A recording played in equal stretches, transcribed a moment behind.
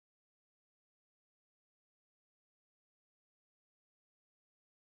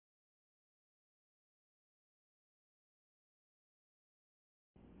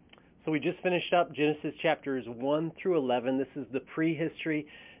So we just finished up Genesis chapters 1 through 11. This is the prehistory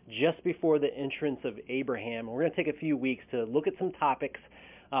just before the entrance of Abraham. We're going to take a few weeks to look at some topics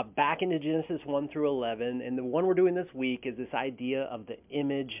back into Genesis 1 through 11. And the one we're doing this week is this idea of the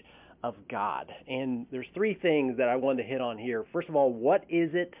image of God. And there's three things that I wanted to hit on here. First of all, what is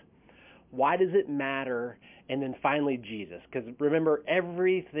it? Why does it matter? And then finally, Jesus. Because remember,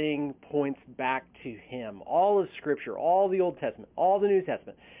 everything points back to him. All of Scripture, all the Old Testament, all the New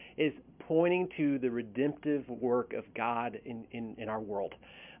Testament is pointing to the redemptive work of God in our world.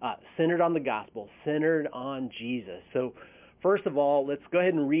 Centered on the gospel, centered on Jesus. So first of all, let's go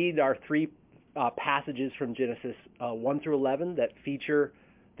ahead and read our three passages from Genesis 1 through 11 that feature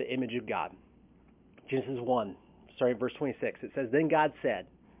the image of God. Genesis 1, starting at verse 26. It says, "Then God said,"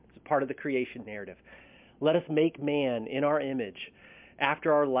 it's part of the creation narrative, "Let us make man in our image,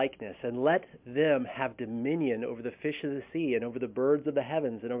 after our likeness, and let them have dominion over the fish of the sea, and over the birds of the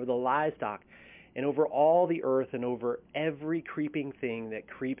heavens, and over the livestock, and over all the earth, and over every creeping thing that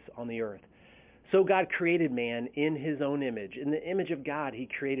creeps on the earth." So God created man in his own image. In the image of God he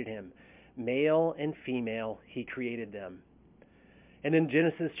created him. Male and female he created them. And in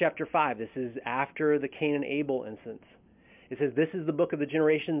Genesis chapter 5, this is after the Cain and Abel instance. It says, "This is the book of the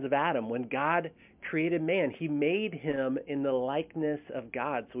generations of Adam. When God created man, he made him in the likeness of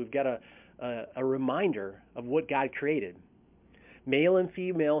God." So we've got a reminder of what God created. "Male and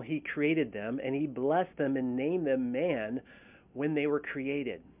female, he created them, and he blessed them and named them man when they were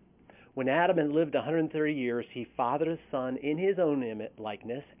created. When Adam had lived 130 years, he fathered a son in his own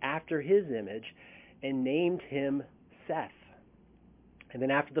likeness, after his image, and named him Seth. And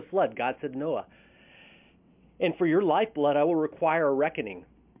then after the flood, God said to Noah, 'And for your lifeblood I will require a reckoning.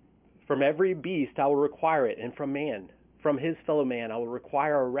 From every beast I will require it, and from man, from his fellow man, I will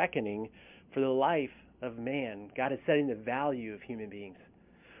require a reckoning for the life of man.'" God is setting the value of human beings.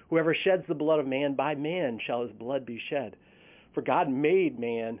 "Whoever sheds the blood of man, by man shall his blood be shed. For God made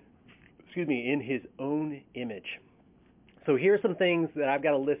man, in his own image." So here are some things that I've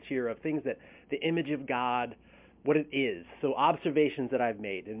got a list here of things that the image of God, what it is. So observations that I've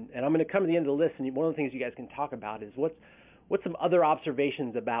made. And I'm going to come to the end of the list, and one of the things you guys can talk about is what's some other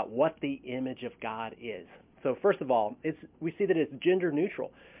observations about what the image of God is. So first of all, we see that it's gender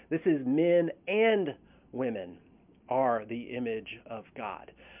neutral. This is men and women are the image of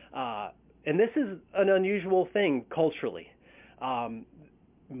God. And this is an unusual thing culturally.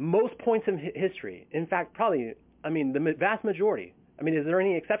 Most points in history, in fact, probably, the vast majority, is there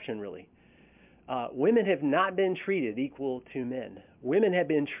any exception really? Women have not been treated equal to men. Women have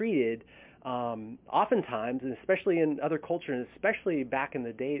been treated oftentimes, and especially in other cultures, and especially back in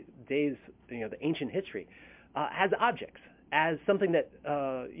the days, the ancient history, as objects, as something that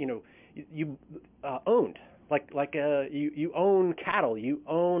you owned, like you own cattle, you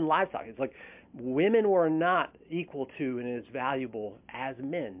own livestock. It's like women were not equal to and as valuable as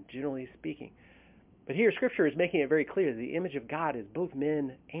men, generally speaking. But here, Scripture is making it very clear that the image of God is both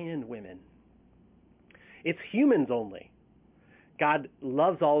men and women. It's humans only. God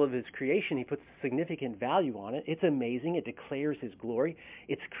loves all of his creation. He puts significant value on it. It's amazing. It declares his glory.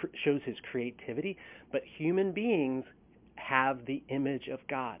 It shows his creativity. But human beings have the image of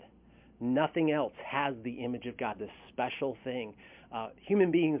God. Nothing else has the image of God, this special thing.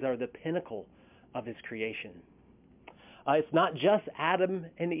 Human beings are the pinnacle of his creation. It's not just Adam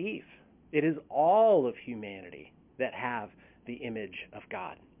and Eve. It is all of humanity that have the image of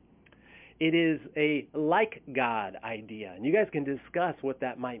God. It is a like God idea. And you guys can discuss what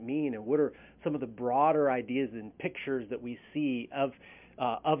that might mean and what are some of the broader ideas and pictures that we see of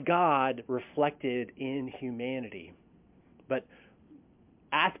God reflected in humanity. But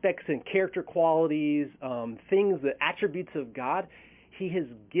aspects and character qualities, things, the attributes of God, he has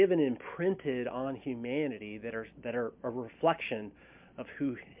given imprinted on humanity that are a reflection of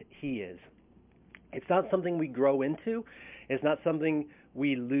who he is. It's not something we grow into. It's not something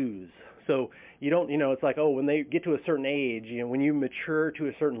we lose. So you don't, it's like, when they get to a certain age, when you mature to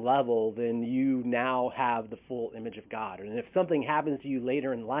a certain level, then you now have the full image of God. And if something happens to you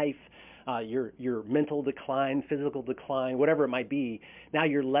later in life, your mental decline, physical decline, whatever it might be, now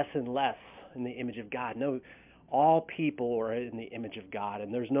you're less and less in the image of God. No, all people are in the image of God,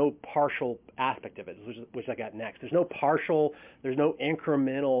 and there's no partial aspect of it, which I got next. There's no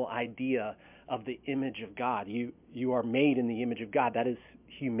incremental idea of the image of God. You are made in the image of God. That is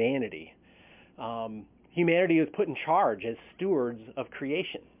humanity. Humanity is put in charge as stewards of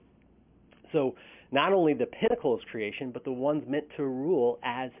creation. So not only the pinnacle is creation, but the ones meant to rule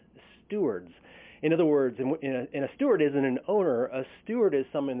as stewards. In other words, and a steward isn't an owner. A steward is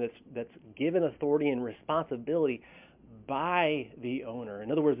someone that's given authority and responsibility by the owner.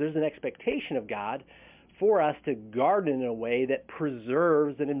 In other words, there's an expectation of God for us to garden in a way that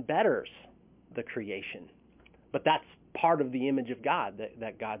preserves and betters the creation. But that's part of the image of God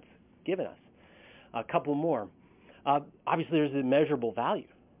that God's given us. A couple more. Obviously, there's immeasurable value.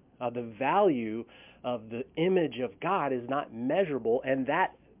 The value of the image of God is not measurable, and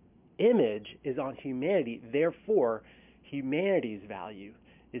that image is on humanity. Therefore, humanity's value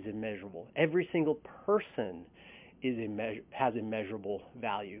is immeasurable. Every single person has immeasurable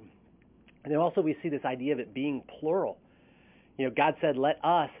value. And then also we see this idea of it being plural. God said, let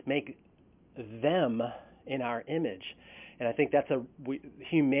us make them in our image. And I think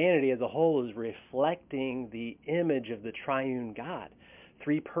humanity as a whole is reflecting the image of the triune God.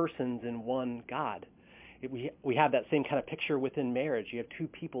 3 persons in one God. We have that same kind of picture within marriage. You have 2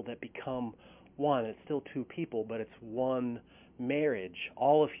 people that become one. It's still 2 people, but it's one marriage.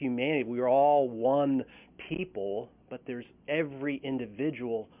 All of humanity, we are all one people, but there's every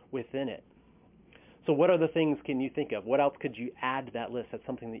individual within it. So what other things can you think of? What else could you add to that list? That's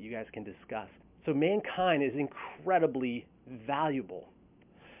something that you guys can discuss. So mankind is incredibly valuable.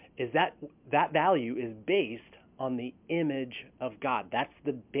 That value is based on the image of God. That's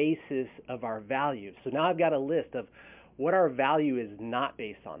the basis of our value. So now I've got a list of what our value is not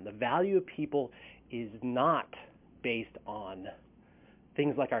based on. The value of people is not based on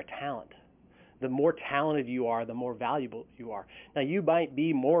things like our talent. The more talented you are, the more valuable you are. Now, you might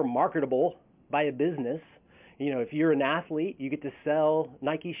be more marketable by a business. If you're an athlete, you get to sell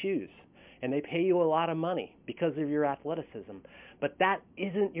Nike shoes, and they pay you a lot of money because of your athleticism. But that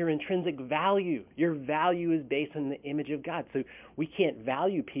isn't your intrinsic value. Your value is based on the image of God. So we can't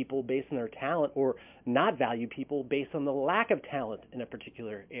value people based on their talent, or not value people based on the lack of talent in a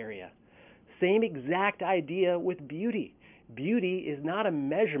particular area. Same exact idea with beauty. Beauty is not a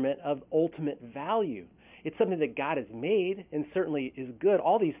measurement of ultimate value. It's something that God has made and certainly is good.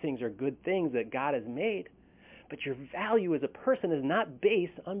 All these things are good things that God has made. But your value as a person is not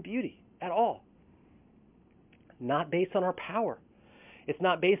based on beauty at all. Not based on our power. It's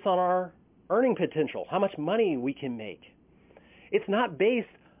not based on our earning potential, how much money we can make. It's not based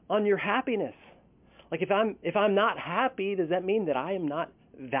on your happiness. Like if I'm not happy, does that mean that I am not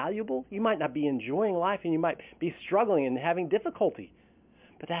valuable? You might not be enjoying life, and you might be struggling and having difficulty.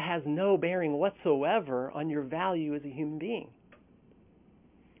 But that has no bearing whatsoever on your value as a human being.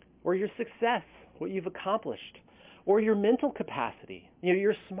 Or your success, what you've accomplished. Or your mental capacity,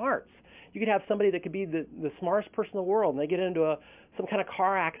 your smarts. You could have somebody that could be the smartest person in the world, and they get into some kind of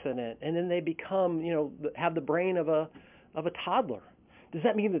car accident, and then they become, have the brain of a toddler. Does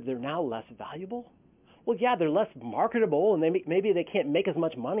that mean that they're now less valuable? Well, yeah, they're less marketable, and maybe they can't make as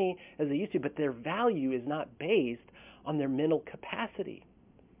much money as they used to, but their value is not based on their mental capacity.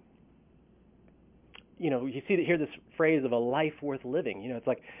 You hear this phrase of a life worth living. It's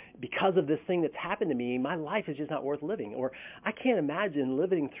like, because of this thing that's happened to me, my life is just not worth living. Or I can't imagine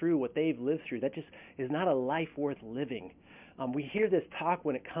living through what they've lived through. That just is not a life worth living. We hear this talk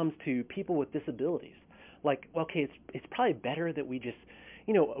when it comes to people with disabilities. Like, okay, it's probably better that we just,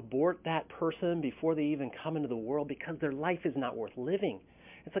 abort that person before they even come into the world because their life is not worth living.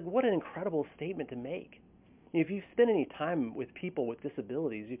 It's like, what an incredible statement to make. If you spend any time with people with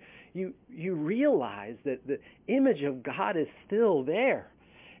disabilities, you realize that the image of God is still there.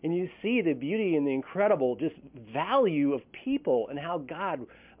 And you see the beauty and the incredible just value of people and how God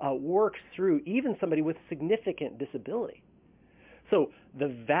works through even somebody with significant disability. So the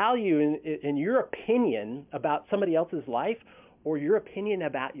value in your opinion about somebody else's life, or your opinion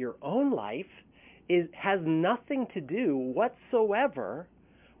about your own life, has nothing to do whatsoever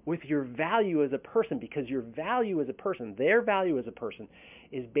with your value as a person, because your value as a person, their value as a person,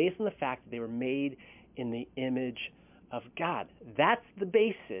 is based on the fact that they were made in the image of God. That's the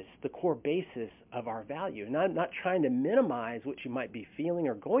basis, the core basis of our value. And I'm not trying to minimize what you might be feeling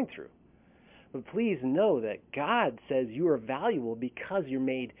or going through. But please know that God says you are valuable because you're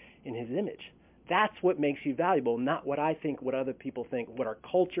made in His image. That's what makes you valuable, not what I think, what other people think, what our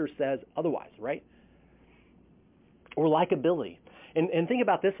culture says otherwise, right? Or likability. And think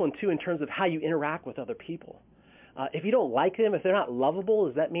about this one, too, in terms of how you interact with other people. If you don't like them, if they're not lovable,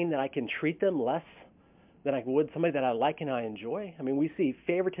 does that mean that I can treat them less than I would somebody that I like and I enjoy? I mean, we see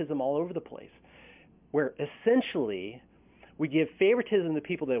favoritism all over the place, where essentially we give favoritism to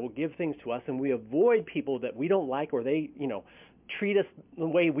people that will give things to us, and we avoid people that we don't like, or they, treat us the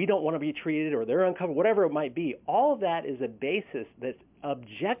way we don't want to be treated, or they're uncomfortable, whatever it might be. All of that is a basis that's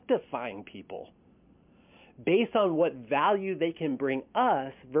objectifying people based on what value they can bring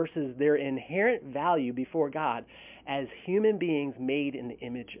us versus their inherent value before God as human beings made in the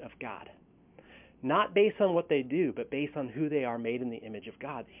image of God. Not based on what they do, but based on who they are, made in the image of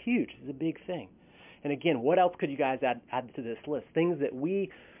God. Huge. It's a big thing. And again, what else could you guys add to this list? Things that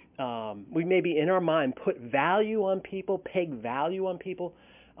we maybe in our mind put value on people, peg value on people,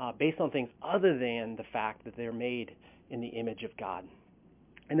 based on things other than the fact that they're made in the image of God.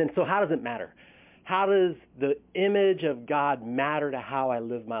 And then, so how does it matter? How does the image of God matter to how I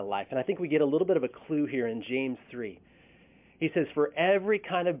live my life? And I think we get a little bit of a clue here in James 3. He says, for every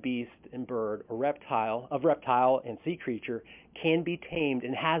kind of beast and bird or reptile and sea creature can be tamed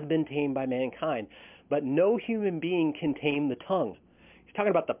and has been tamed by mankind, but no human being can tame the tongue. He's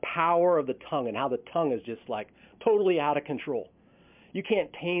talking about the power of the tongue and how the tongue is just like totally out of control. You can't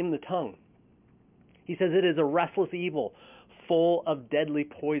tame the tongue. He says it is a restless evil, full of deadly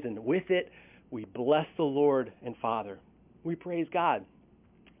poison. With it, we bless the Lord and Father. We praise God.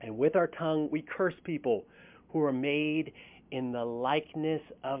 And with our tongue, we curse people who are made in the likeness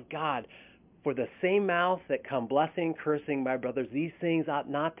of God. For the same mouth that come blessing, cursing, my brothers, these things ought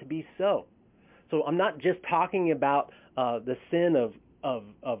not to be so. So I'm not just talking about the sin of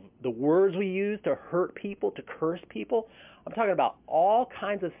the words we use to hurt people, to curse people. I'm talking about all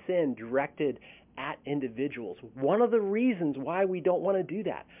kinds of sin directed at individuals. One of the reasons why we don't want to do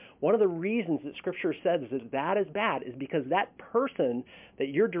that, one of the reasons that Scripture says that is bad, is because that person that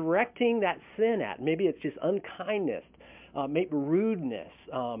you're directing that sin at, maybe it's just unkindness, maybe rudeness,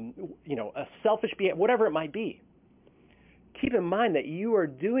 a selfish behavior, whatever it might be. Keep in mind that you are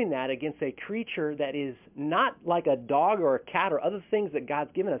doing that against a creature that is not like a dog or a cat or other things that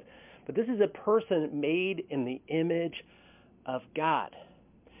God's given us, but this is a person made in the image of God.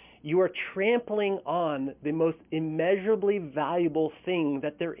 You are trampling on the most immeasurably valuable thing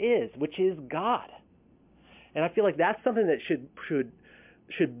that there is, which is God. And I feel like that's something that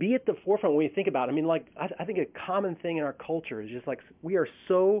should be at the forefront when you think about it. I mean, like, I think a common thing in our culture is just like we are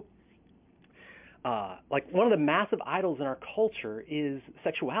so, like one of the massive idols in our culture is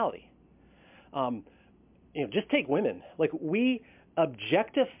sexuality. Just take women. Like, we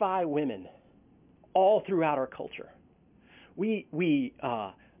objectify women all throughout our culture.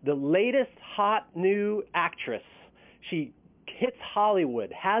 The latest hot new actress, she hits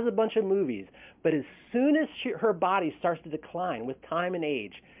Hollywood, has a bunch of movies, but as soon as her body starts to decline with time and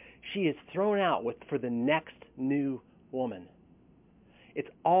age, she is thrown out for the next new woman. It's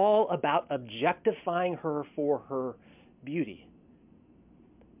all about objectifying her for her beauty.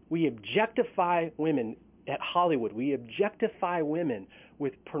 We objectify women at Hollywood. We objectify women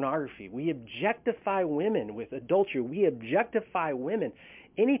with pornography. We objectify women with adultery. We objectify women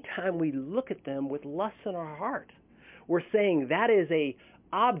anytime we look at them with lust in our heart. We're saying that is a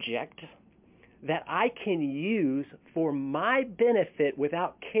object that I can use for my benefit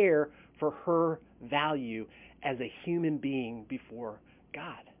without care for her value as a human being before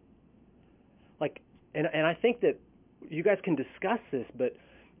God. And I think that you guys can discuss this, but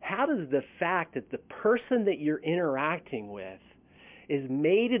how does the fact that the person that you're interacting with is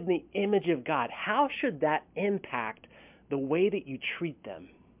made in the image of God, how should that impact the way that you treat them?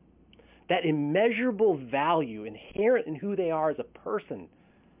 That immeasurable value inherent in who they are as a person,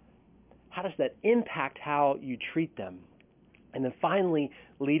 how does that impact how you treat them? And then finally,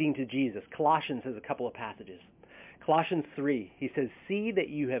 leading to Jesus. Colossians has a couple of passages. Colossians 3, he says, see that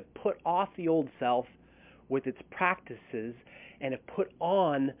you have put off the old self with its practices and have put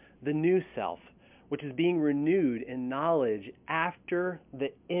on the new self, which is being renewed in knowledge after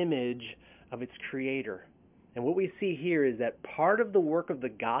the image of its creator. And what we see here is that part of the work of the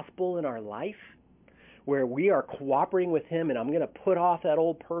gospel in our life, where we are cooperating with him, and I'm going to put off that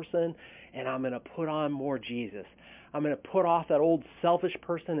old person and I'm going to put on more Jesus. I'm going to put off that old selfish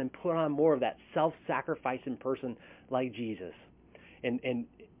person and put on more of that self-sacrificing person like Jesus. And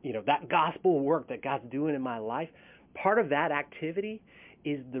that gospel work that God's doing in my life, part of that activity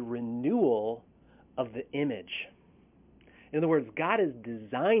is the renewal of the image. In other words, God has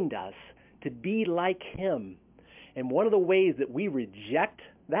designed us to be like him. And one of the ways that we reject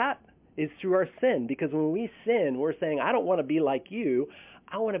that is through our sin. Because when we sin, we're saying, I don't want to be like you.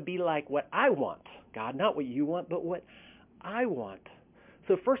 I want to be like what I want. God, not what you want, but what I want.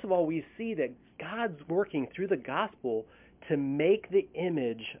 So first of all, we see that God's working through the gospel to make the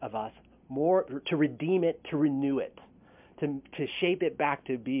image of us more, to redeem it, to renew it, to shape it back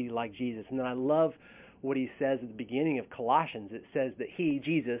to be like Jesus. And then I love what he says at the beginning of Colossians. It says that he,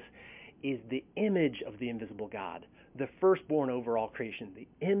 Jesus, is the image of the invisible God, the firstborn over all creation, the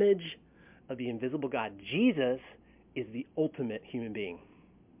image of the invisible God. Jesus is the ultimate human being.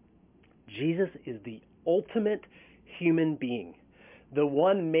 Jesus is the ultimate human being. The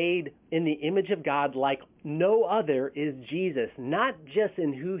one made in the image of God like no other is Jesus, not just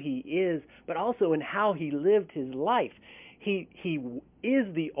in who he is, but also in how he lived his life. He is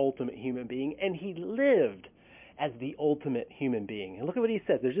the ultimate human being, and he lived as the ultimate human being. And look at what he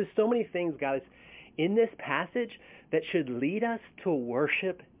says. There's just so many things, guys, in this passage that should lead us to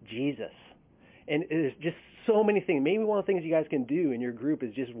worship Jesus. And there's just so many things. Maybe one of the things you guys can do in your group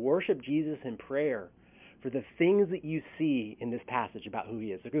is just worship Jesus in prayer for the things that you see in this passage about who he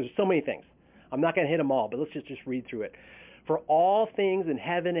is. Because there's so many things. I'm not going to hit them all, but let's just read through it. For all things in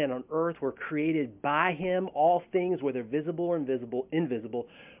heaven and on earth were created by him, all things, whether visible or invisible,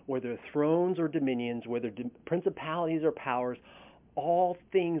 whether thrones or dominions, whether principalities or powers, all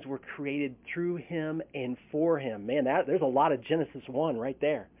things were created through him and for him. Man, there's a lot of Genesis 1 right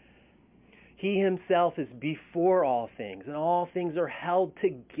there. He himself is before all things, and all things are held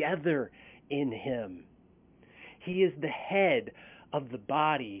together in him. He is the head of the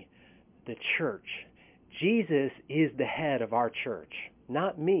body, the church. Jesus is the head of our church,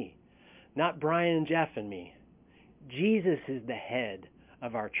 not me, not Brian and Jeff and me. Jesus is the head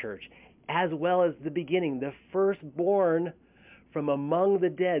of our church, as well as the beginning, the firstborn from among the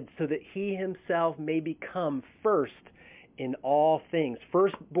dead, so that he himself may become first in all things.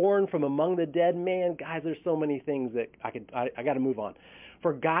 Firstborn from among the dead, man, guys, there's so many things that I got to move on.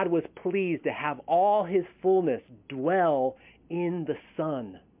 For God was pleased to have all his fullness dwell in the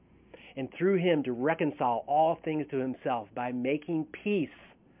Son, and through him to reconcile all things to himself by making peace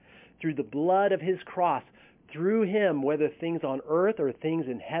through the blood of his cross. Through him, whether things on earth or things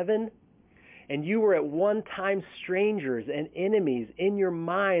in heaven. And you were at one time strangers and enemies in your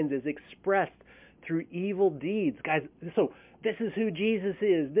minds as expressed through evil deeds. Guys, so this is who Jesus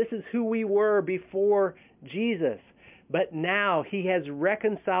is. This is who we were before Jesus. But now he has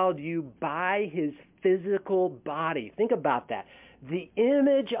reconciled you by his physical body. Think about that. The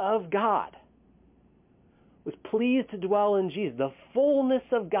image of God was pleased to dwell in Jesus. The fullness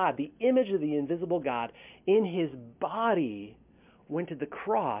of God, the image of the invisible God in his body went to the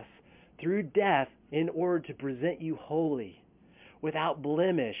cross through death in order to present you holy, without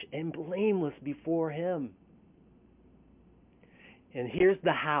blemish and blameless before him. And here's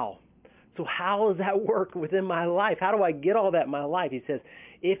the how. So how does that work within my life? How do I get all that in my life? He says,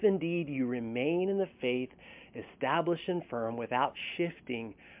 if indeed you remain in the faith, established and firm, without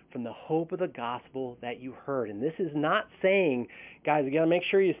shifting from the hope of the gospel that you heard. And this is not saying, guys, you got to make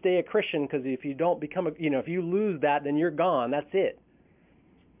sure you stay a Christian, because if you don't become if you lose that, then you're gone. That's it.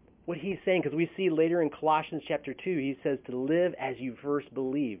 What he's saying, because we see later in Colossians chapter 2, he says to live as you first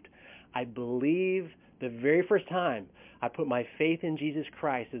believed. I believe the very first time I put my faith in Jesus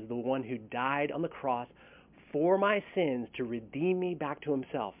Christ as the one who died on the cross for my sins to redeem me back to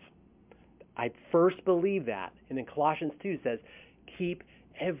himself. I first believed that. And then Colossians 2 says, keep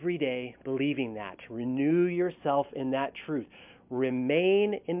every day believing that. Renew yourself in that truth.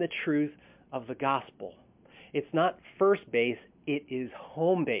 Remain in the truth of the gospel. It's not first base, it is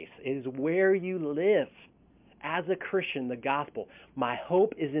home base. It is where you live. As a Christian, the gospel. My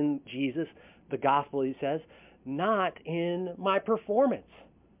hope is in Jesus, the gospel, he says, not in my performance.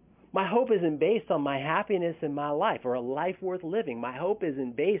 My hope isn't based on my happiness in my life or a life worth living. My hope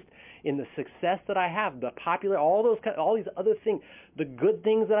isn't based in the success that I have, the popular, all these other things, the good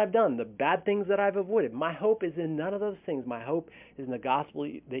things that I've done, the bad things that I've avoided. My hope is in none of those things. My hope is in the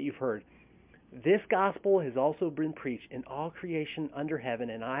gospel that you've heard. This gospel has also been preached in all creation under heaven,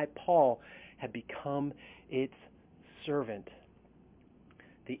 and I, Paul, have become its servant.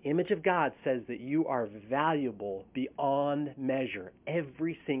 The image of God says that you are valuable beyond measure,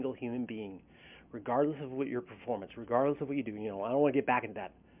 every single human being, regardless of what your performance, regardless of what you do. I don't want to get back into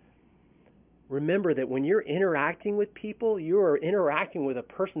that. Remember that when you're interacting with people, you are interacting with a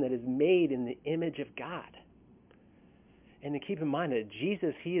person that is made in the image of God. And to keep in mind that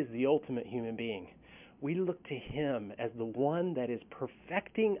Jesus, he is the ultimate human being. We look to him as the one that is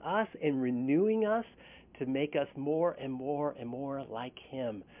perfecting us and renewing us to make us more and more and more like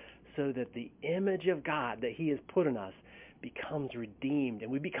him, so that the image of God that he has put in us becomes redeemed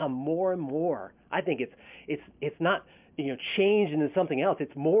and we become more and more. I think it's not changed into something else.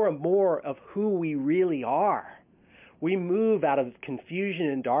 It's more and more of who we really are. We move out of confusion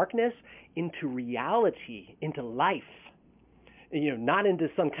and darkness into reality, into life. Not into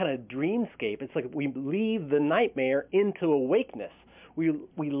some kind of dreamscape. It's like we leave the nightmare into awakeness. We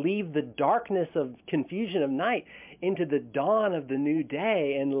leave the darkness of confusion of night into the dawn of the new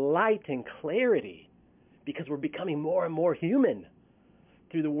day and light and clarity, because we're becoming more and more human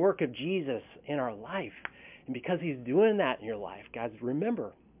through the work of Jesus in our life. And because he's doing that in your life, guys,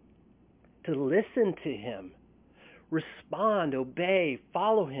 remember to listen to him. Respond, obey,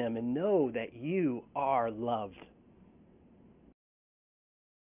 follow him, and know that you are loved.